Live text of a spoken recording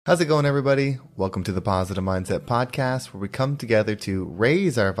How's it going, everybody? Welcome to the Positive Mindset Podcast, where we come together to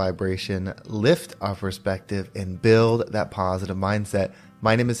raise our vibration, lift our perspective, and build that positive mindset.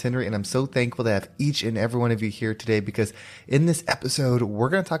 My name is Henry, and I'm so thankful to have each and every one of you here today because in this episode, we're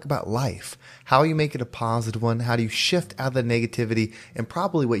going to talk about life, how you make it a positive one, how do you shift out of the negativity, and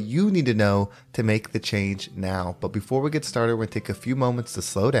probably what you need to know to make the change now. But before we get started, we're going to take a few moments to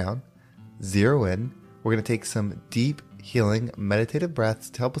slow down, zero in. We're going to take some deep healing meditative breaths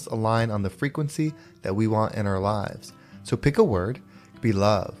to help us align on the frequency that we want in our lives. So pick a word. It could be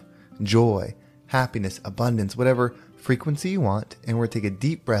love, joy, happiness, abundance, whatever frequency you want. And we're going to take a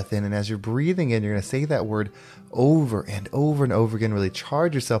deep breath in. And as you're breathing in, you're going to say that word over and over and over again. Really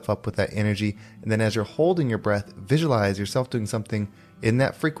charge yourself up with that energy. And then as you're holding your breath, visualize yourself doing something in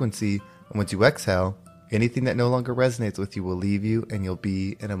that frequency. And once you exhale, anything that no longer resonates with you will leave you and you'll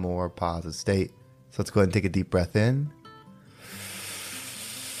be in a more positive state. So let's go ahead and take a deep breath in.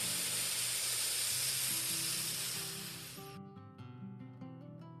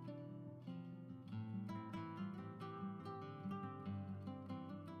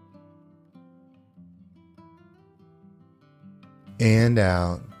 And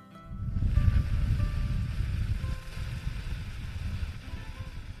out.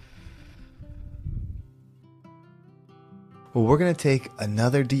 Well, we're going to take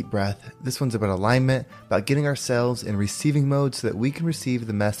another deep breath. This one's about alignment, about getting ourselves in receiving mode so that we can receive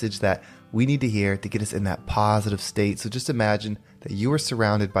the message that we need to hear to get us in that positive state. So just imagine that you are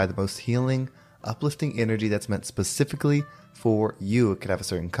surrounded by the most healing, uplifting energy that's meant specifically for you. It could have a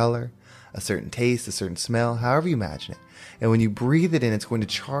certain color, a certain taste, a certain smell, however you imagine it. And when you breathe it in, it's going to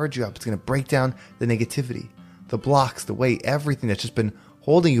charge you up. It's going to break down the negativity, the blocks, the weight, everything that's just been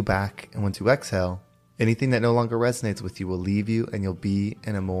holding you back. And once you exhale, anything that no longer resonates with you will leave you and you'll be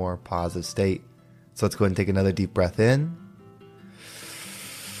in a more positive state. So let's go ahead and take another deep breath in.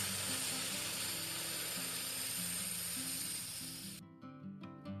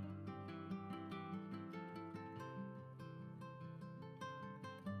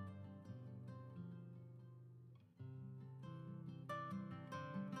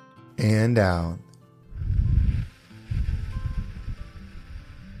 And out.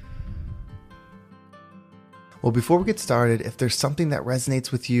 Well, before we get started, if there's something that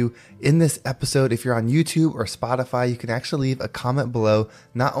resonates with you in this episode, if you're on YouTube or Spotify, you can actually leave a comment below.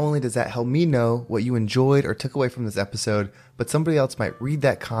 Not only does that help me know what you enjoyed or took away from this episode, but somebody else might read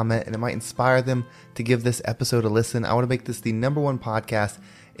that comment and it might inspire them to give this episode a listen. I want to make this the #1 podcast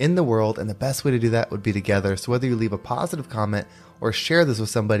in the world, and the best way to do that would be together. So whether you leave a positive comment or share this with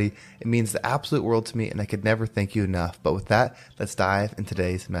somebody, it means the absolute world to me, and I could never thank you enough. But with that, let's dive into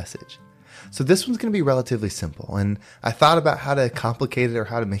today's message. So this one's going to be relatively simple, and I thought about how to complicate it or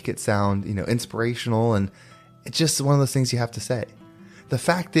how to make it sound, inspirational, and it's just one of those things you have to say. The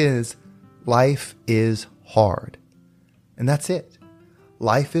fact is, life is hard, and that's it.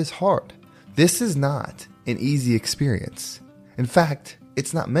 Life is hard. This is not an easy experience. In fact,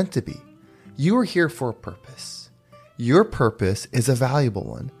 it's not meant to be. You are here for a purpose. Your purpose is a valuable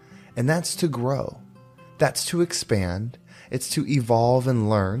one, and that's to grow. That's to expand. It's to evolve and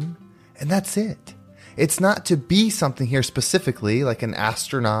learn. And that's it. It's not to be something here specifically, like an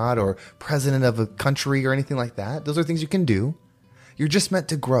astronaut or president of a country or anything like that. Those are things you can do. You're just meant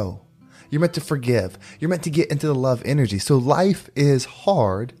to grow. You're meant to forgive. You're meant to get into the love energy. So life is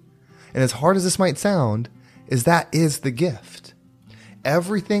hard. And as hard as this might sound, that is the gift.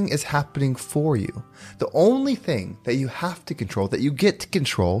 Everything is happening for you. The only thing that you have to control, that you get to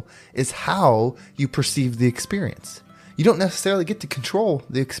control, is how you perceive the experience. You don't necessarily get to control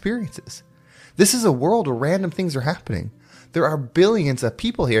the experiences. This is a world where random things are happening. There are billions of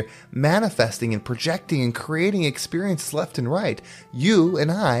people here manifesting and projecting and creating experiences left and right. You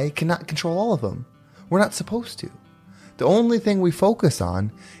and I cannot control all of them. We're not supposed to. The only thing we focus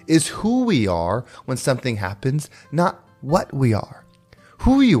on is who we are when something happens, not what we are.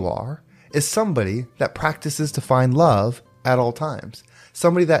 Who you are is somebody that practices to find love at all times.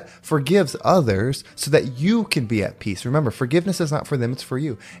 Somebody that forgives others so that you can be at peace. Remember, forgiveness is not for them, it's for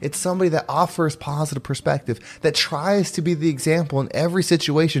you. It's somebody that offers positive perspective, that tries to be the example in every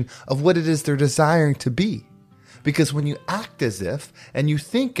situation of what it is they're desiring to be. Because when you act as if and you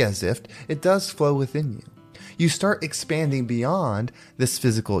think as if, it does flow within you. You start expanding beyond this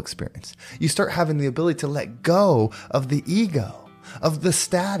physical experience. You start having the ability to let go of the ego, of the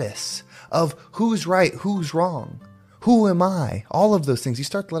status, of who's right, who's wrong. Who am I? All of those things, you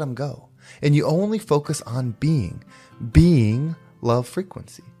start to let them go. And you only focus on being love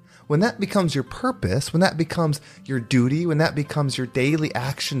frequency. When that becomes your purpose, when that becomes your duty, when that becomes your daily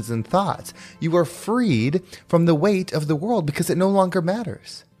actions and thoughts, you are freed from the weight of the world because it no longer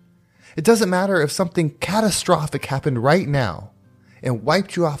matters. It doesn't matter if something catastrophic happened right now and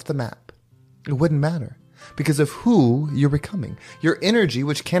wiped you off the map. It wouldn't matter because of who you're becoming. Your energy,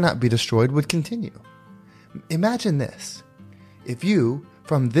 which cannot be destroyed, would continue. Imagine this. If you,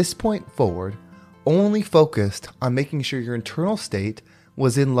 from this point forward, only focused on making sure your internal state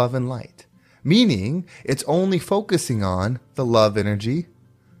was in love and light, meaning it's only focusing on the love energy,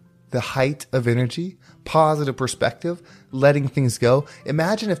 the height of energy, positive perspective, letting things go.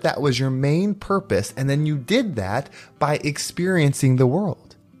 Imagine if that was your main purpose, and then you did that by experiencing the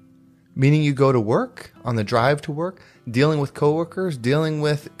world. Meaning you go to work, on the drive to work, dealing with coworkers, dealing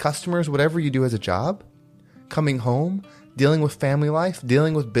with customers, whatever you do as a job, coming home, dealing with family life,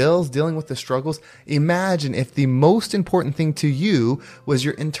 dealing with bills, dealing with the struggles. Imagine if the most important thing to you was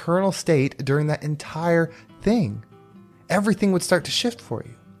your internal state during that entire thing. Everything would start to shift for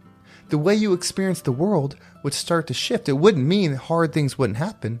you. The way you experience the world would start to shift. It wouldn't mean hard things wouldn't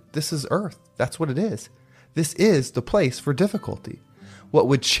happen. This is Earth. That's what it is. This is the place for difficulty. What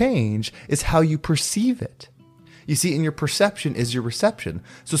would change is how you perceive it. You see, in your perception is your reception.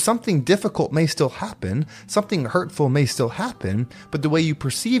 So something difficult may still happen, something hurtful may still happen, but the way you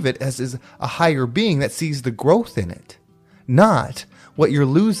perceive it as is a higher being that sees the growth in it, not what you're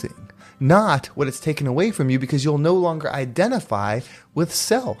losing, not what it's taken away from you, because you'll no longer identify with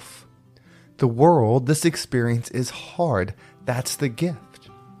self. The world, this experience is hard. That's the gift.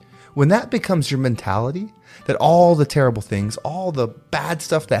 When that becomes your mentality, that all the terrible things, all the bad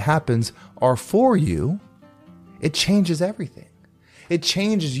stuff that happens are for you, it changes everything. It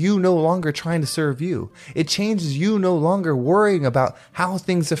changes you no longer trying to serve you. It changes you no longer worrying about how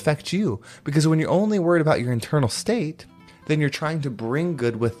things affect you. Because when you're only worried about your internal state, then you're trying to bring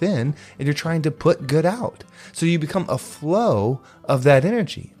good within and you're trying to put good out. So you become a flow of that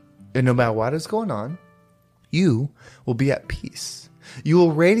energy. And no matter what is going on, you will be at peace. You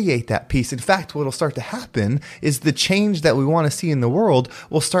will radiate that peace. In fact, what will start to happen is the change that we want to see in the world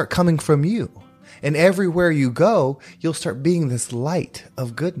will start coming from you. And everywhere you go, you'll start being this light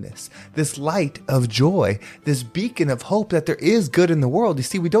of goodness, this light of joy, this beacon of hope that there is good in the world. You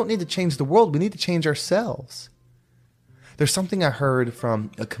see, we don't need to change the world. We need to change ourselves. There's something I heard from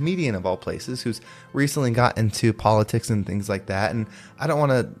a comedian of all places who's recently got into politics and things like that. And I don't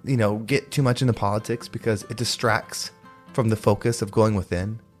want to, get too much into politics because it distracts from the focus of going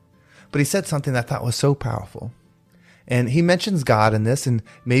within. But he said something that I thought was so powerful. And he mentions God in this, and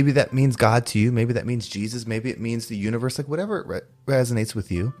maybe that means God to you. Maybe that means Jesus. Maybe it means the universe, like whatever it resonates with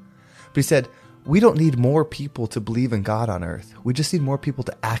you. But he said, we don't need more people to believe in God on earth. We just need more people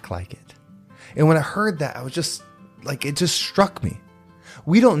to act like it. And when I heard that, I was just like, it just struck me.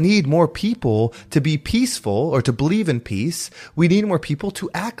 We don't need more people to be peaceful or to believe in peace. We need more people to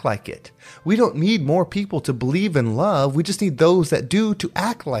act like it. We don't need more people to believe in love. We just need those that do to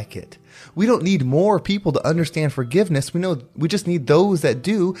act like it. We don't need more people to understand forgiveness. We just need those that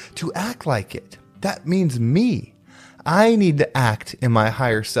do to act like it. That means me. I need to act in my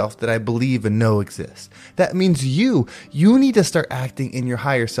higher self that I believe and know exists. That means you need to start acting in your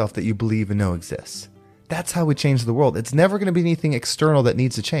higher self that you believe and know exists. That's how we change the world. It's never going to be anything external that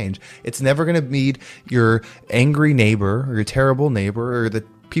needs to change. It's never going to be your angry neighbor or your terrible neighbor or the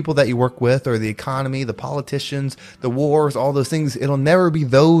people that you work with or the economy, the politicians, the wars, all those things. It'll never be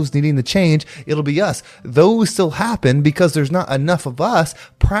those needing to change. It'll be us. Those still happen because there's not enough of us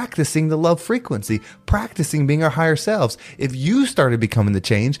practicing the love frequency, practicing being our higher selves. If you started becoming the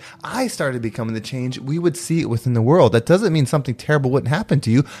change, I started becoming the change, we would see it within the world. That doesn't mean something terrible wouldn't happen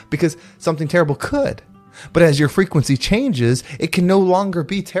to you, because something terrible could. But as your frequency changes, it can no longer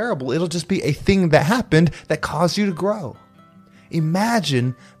be terrible. It'll just be a thing that happened that caused you to grow.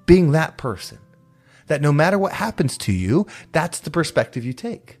 Imagine being that person, that no matter what happens to you, that's the perspective you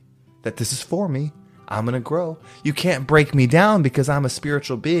take. That this is for me. I'm going to grow. You can't break me down because I'm a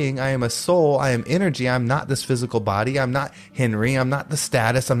spiritual being. I am a soul. I am energy. I'm not this physical body. I'm not Henry. I'm not the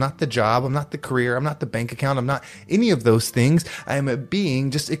status. I'm not the job. I'm not the career. I'm not the bank account. I'm not any of those things. I am a being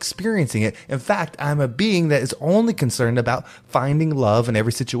just experiencing it. In fact, I'm a being that is only concerned about finding love in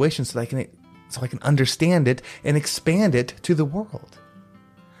every situation so I can understand it and expand it to the world.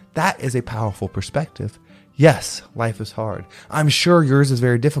 That is a powerful perspective. Yes, life is hard. I'm sure yours is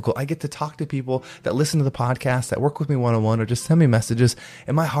very difficult. I get to talk to people that listen to the podcast, that work with me one-on-one, or just send me messages,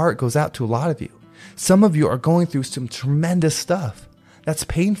 and my heart goes out to a lot of you. Some of you are going through some tremendous stuff. That's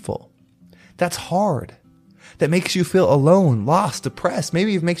painful. That's hard. That makes you feel alone, lost, depressed.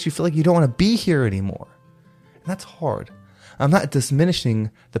 Maybe it makes you feel like you don't want to be here anymore. And that's hard. I'm not diminishing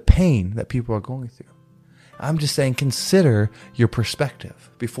the pain that people are going through. I'm just saying consider your perspective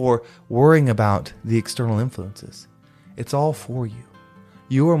before worrying about the external influences. It's all for you.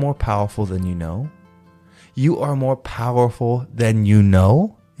 You are more powerful than you know. You are more powerful than you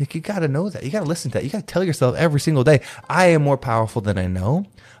know. Like, you got to know that. You got to listen to that. You got to tell yourself every single day, I am more powerful than I know.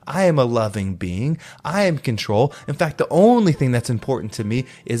 I am a loving being. I am in control. In fact, the only thing that's important to me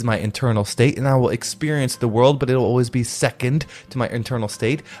is my internal state, and I will experience the world, but it'll always be second to my internal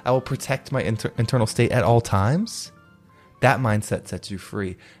state. I will protect my internal state at all times. That mindset sets you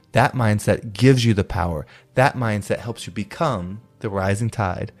free. That mindset gives you the power. That mindset helps you become the rising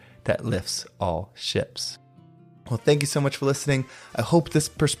tide that lifts all ships. Well, thank you so much for listening. I hope this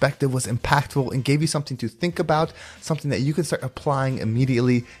perspective was impactful and gave you something to think about, something that you can start applying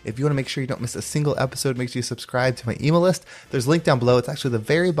immediately. If you want to make sure you don't miss a single episode, make sure you subscribe to my email list. There's a link down below. It's actually the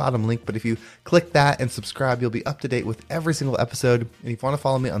very bottom link, but if you click that and subscribe, you'll be up to date with every single episode. And if you want to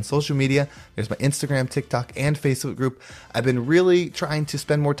follow me on social media, there's my Instagram, TikTok, and Facebook group. I've been really trying to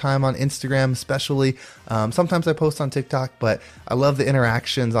spend more time on Instagram, especially. Sometimes I post on TikTok, but I love the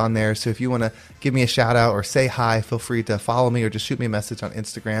interactions on there. So if you want to give me a shout out or say hi, feel free to follow me or just shoot me a message on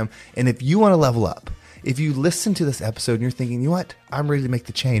Instagram. And if you want to level up, if you listen to this episode and you're thinking, you know what, I'm ready to make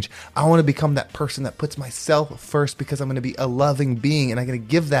the change. I want to become that person that puts myself first because I'm going to be a loving being and I'm going to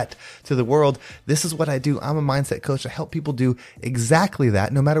give that to the world. This is what I do. I'm a mindset coach. I help people do exactly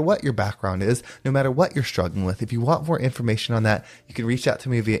that, no matter what your background is, no matter what you're struggling with. If you want more information on that, you can reach out to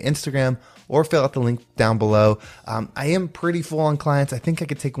me via Instagram or fill out the link down below. I am pretty full on clients. I think I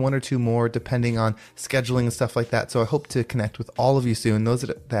could take one or two more depending on scheduling and stuff like that. So I hope to connect with all of you soon. Those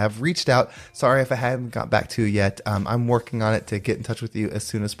that have reached out, sorry if I haven't got back to you yet. I'm working on it to get in touch with you as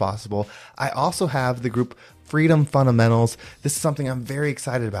soon as possible. I also have the group Freedom Fundamentals. This is something I'm very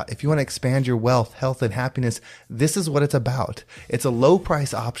excited about. If you want to expand your wealth, health, and happiness, this is what it's about. It's a low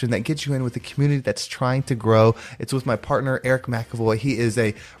price option that gets you in with a community that's trying to grow. It's with my partner, Eric McAvoy. He is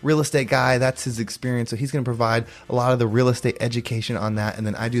a real estate guy. That's his experience. So he's going to provide a lot of the real estate education on that. And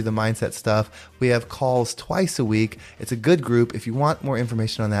then I do the mindset stuff. We have calls twice a week. It's a good group. If you want more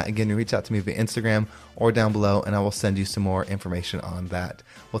information on that, again, you reach out to me via Instagram or down below, and I will send you some more information on that.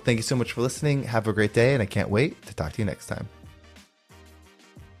 Well, thank you so much for listening. Have a great day, and I can't wait to talk to you next time.